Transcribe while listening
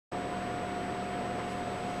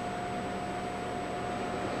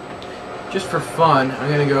just for fun, I'm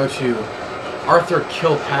gonna go to Arthur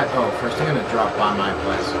Kilpatrick. Oh, first I'm gonna drop by my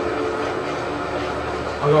place.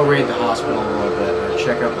 I'll go raid the hospital a little bit, or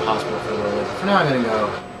check out the hospital for a little bit. For now, I'm gonna go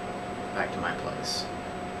back to my place.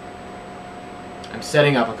 I'm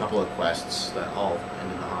setting up a couple of quests that all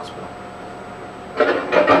end in the hospital.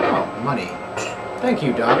 Oh, money. Thank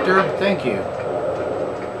you, doctor. Thank you.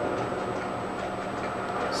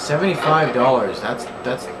 $75. That's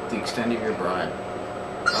the extent of your bribe.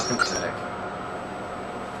 Fucking pathetic.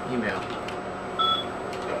 Email.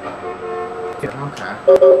 Okay.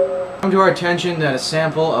 Come to our attention that a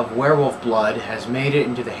sample of werewolf blood has made it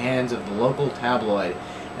into the hands of the local tabloid.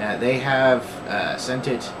 They have sent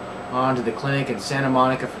it on to the clinic in Santa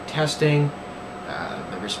Monica for testing.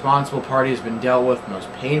 The responsible party has been dealt with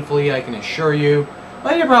most painfully, I can assure you.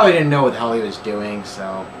 Well, you probably didn't know what the hell he was doing,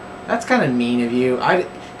 so that's kind of mean of you. If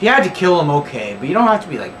you had to kill him, okay, but you don't have to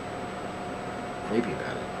be like creepy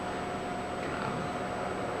about it.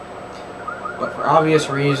 But for obvious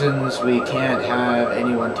reasons, we can't have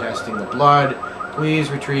anyone testing the blood.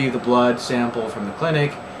 Please retrieve the blood sample from the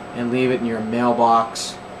clinic and leave it in your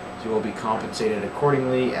mailbox. You will be compensated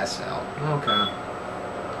accordingly, SL. Okay.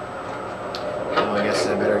 Well, I guess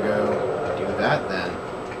I better go do that then.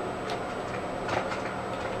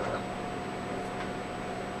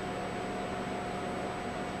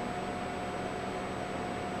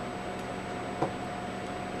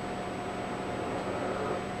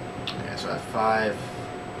 Okay, so I have 5.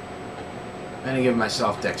 I'm gonna give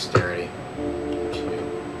myself dexterity. 2.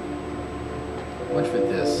 How much for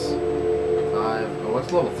this? 5. Oh,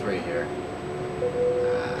 what's level 3 here?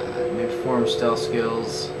 Maybe form stealth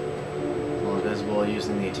skills. While invisible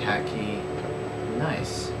using the attack key.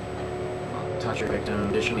 Nice. Touch your victim.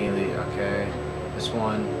 Additionally, okay. This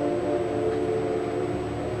one.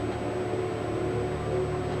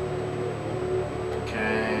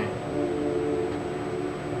 Okay.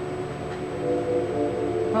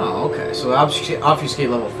 Oh, okay. So obfuscate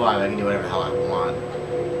level 5. I can do whatever the hell I want.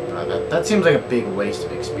 That seems like a big waste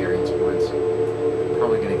of experience points. I'm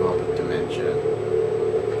probably going to go up with dementia.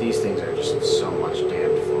 These things are just so much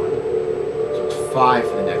damned fun. So it's 5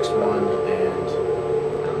 for the next one, and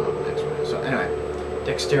I don't know what the next one is. So anyway,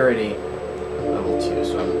 dexterity level 2.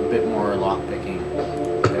 So I'm a bit more lockpicking,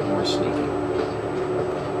 a bit more sneaking.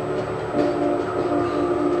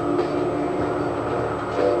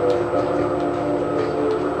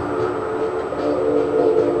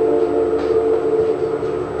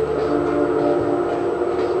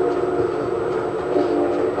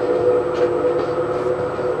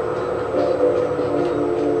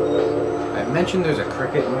 Mentioned there's a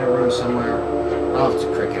cricket in my room somewhere. I don't know if it's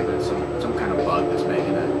a cricket, but it's some kind of bug that's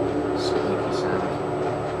making a squeaky sound.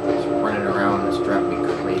 It's running around and it's driving me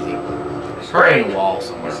crazy. It's hurting the wall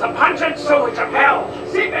somewhere. It's the pungent sewage of hell,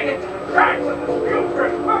 seeping into the cracks of this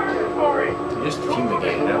putrid purgatory. You just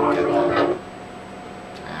fumigated, I don't get that.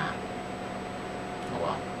 Ah. Oh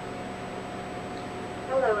well.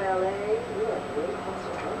 Hello, LA.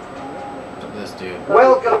 This dude.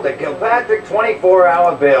 Welcome to Kilpatrick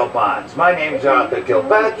 24-hour bail bonds. My name's Arthur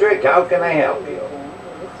Kilpatrick. How can I help you?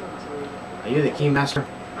 Are you the keymaster?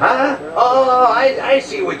 Huh? Oh, I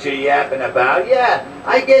see what you're yapping about. Yeah,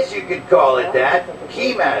 I guess you could call it that.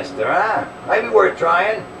 Keymaster, huh? Might be worth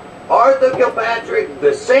trying. Arthur Kilpatrick,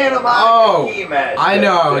 the Santa Monica Keymaster. I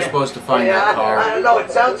know I was supposed to find that car. I don't know,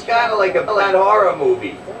 it sounds kind of like a bad horror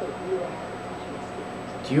movie.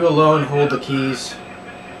 Do you alone hold the keys?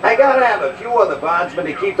 I gotta have a few other bondsmen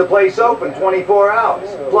to keep the place open 24 hours,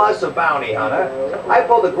 plus a bounty hunter. I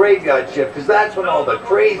pull the graveyard shift because that's when all the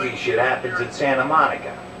crazy shit happens in Santa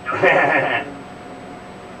Monica.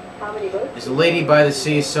 Is the lady by the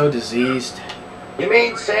sea so diseased? You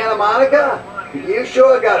mean Santa Monica? You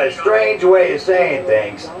sure got a strange way of saying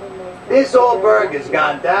things. This old burg has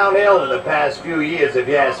gone downhill in the past few years, if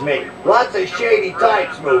you ask me. Lots of shady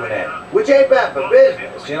types moving in, which ain't bad for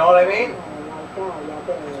business, you know what I mean?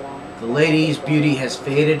 The lady's beauty has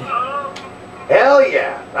faded. Hell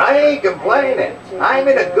yeah, I ain't complaining. I'm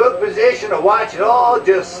in a good position to watch it all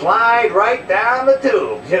just slide right down the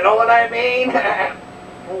tubes, you know what I mean?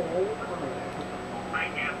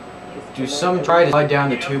 Do some try to slide down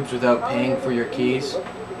the tubes without paying for your keys?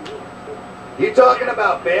 You talking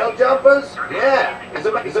about bail jumpers? Yeah, as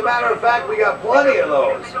a matter of fact, we got plenty of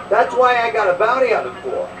those. That's why I got a bounty hunter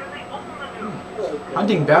for.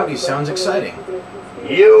 Hunting bounties sounds exciting.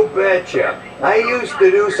 You betcha. I used to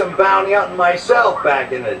do some bounty hunting myself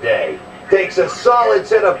back in the day. Takes a solid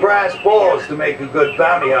set of brass balls to make a good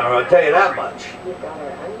bounty hunter, I'll tell you that much.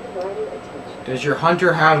 Does your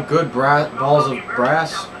hunter have good balls of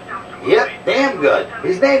brass? Yep, damn good.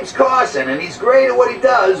 His name's Carson, and he's great at what he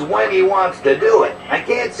does when he wants to do it. I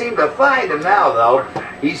can't seem to find him now, though.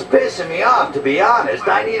 He's pissing me off, to be honest.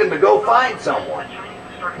 I need him to go find someone.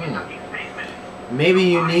 Maybe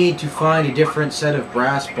you need to find a different set of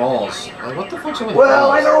brass balls. What the fuck's with Well,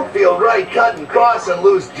 balls? I don't feel right cutting Carson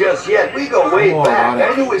loose just yet. We go way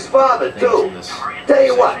back. I knew his father, too. Tell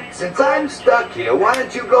you what, since I'm stuck here, why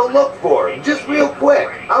don't you go look for him? Just real quick.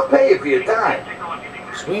 I'll pay you for your time.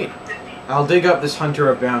 Sweet. I'll dig up this hunter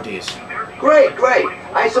of bounties. Great, great.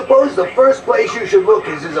 I suppose the first place you should look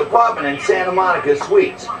is his apartment in Santa Monica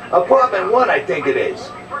Suites. Apartment 1, I think it is.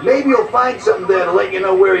 Maybe you'll find something there to let you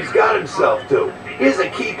know where he's got himself to. Here's a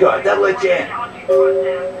key card. That'll let you in.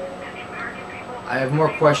 I have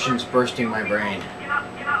more questions bursting my brain.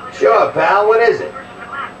 Sure, pal. What is it?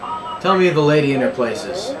 Tell me the lady and her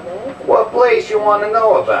places. What place you want to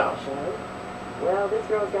know about? Well, this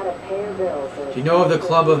girl's got to pay her bills. Do you know of the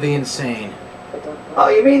Club of the Insane? Oh,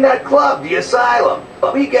 you mean that club, the asylum?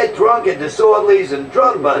 We get drunk at disorderlies and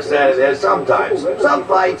drug busts out of there sometimes. Some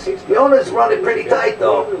fights. The owners run it pretty tight,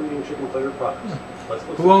 though.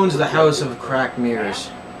 Who owns the House of Cracked Mirrors?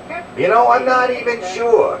 You know, I'm not even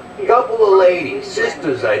sure. Couple of ladies,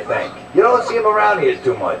 sisters, I think. You don't see them around here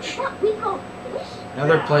too much.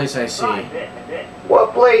 Another place I see.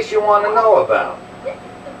 What place you want to know about?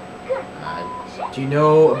 Do you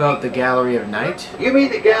know about the Gallery of Night? You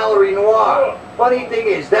mean the Gallery Noir? Funny thing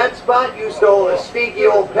is, that spot used to hold a stinky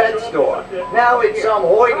old pet store. Now it's some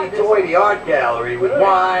hoity-toity art gallery with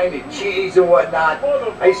wine and cheese and whatnot.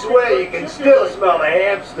 I swear you can still smell the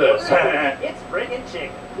hamsters. It's friggin'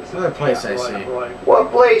 chicken. Another place I see.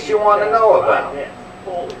 What place you want to know about?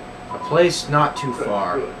 A place not too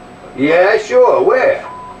far. Yeah, sure. Where?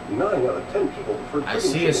 9 out of 10 people prefer I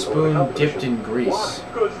see a spoon dipped in grease.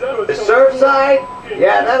 The Surfside?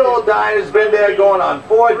 Yeah, that old diner's been there going on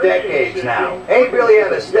 4 decades now. Ain't really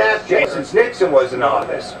had a staff change since Nixon was in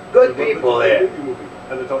office. Good people there.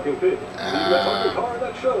 I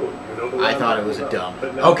thought it was a dump.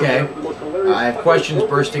 Okay. I have questions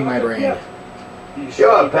bursting my brain.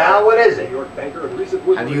 Sure, pal. What is it?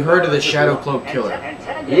 Have you heard of the Shadow Cloak Killer?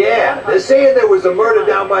 Yeah, they're saying there was a murder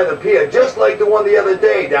down by the pier, just like the one the other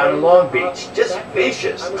day down in Long Beach. Just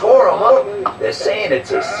vicious. Tore 'em up. They're saying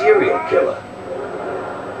it's a serial killer.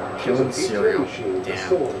 Killing cereal.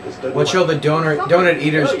 Damn. What shall the donut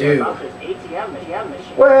eaters do?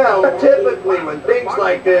 Well, typically when things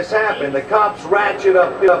like this happen, the cops ratchet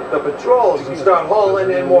up the patrols and start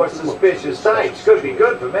hauling in more suspicious types. Could be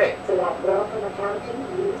good for me. So that girl from accounting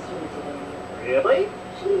used you today. Really?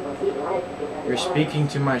 She was delighted because You're speaking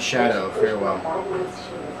to my shadow. Farewell. that means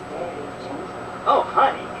she was very gentle. Oh,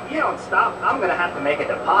 honey, if you don't stop, I'm gonna have to make a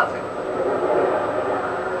deposit.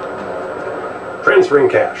 Transferring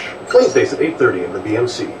cash. Wednesdays at 8:30 in the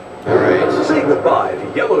BMC. Alright. Say goodbye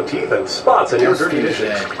to yellow teeth and spots on your dirty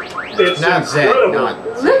dishes. It's Not Zed, incredible. not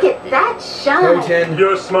Look at that shine. Poten.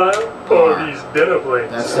 Your smile or these dinner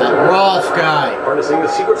plates? That's that Rolf guy. Harnessing the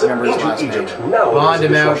secrets of Remember his ancient last name. Egypt. Now Bond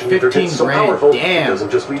there's a him out, dishwashing 15 detergent so grand. powerful, it Damn. doesn't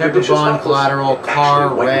just leave your Type of dishes bond spotless, collateral, it car,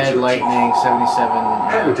 actually red, whitens your lightning, teeth. 77.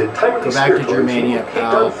 Patented timeless Go back to spiritual Germania, routine,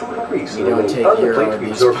 caked pal. on food and grease We and don't remain take on the hero plate of to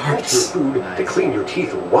these absorb parts. your food to Nice. clean your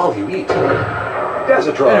teeth while you eat.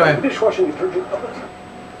 Dazadron, Anyway. dishwashing detergent.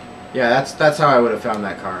 Yeah, that's how I would have found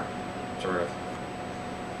that car. Sort of.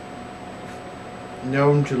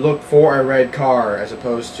 Known to look for a red car as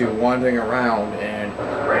opposed to wandering around and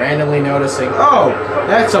randomly noticing, oh,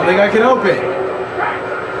 that's something I can open.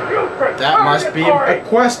 That must be a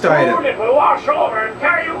quest item. It will wash over and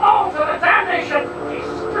carry you all to the damnation. These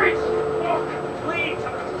streets will lead to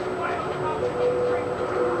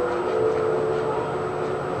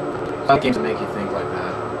Some games will make you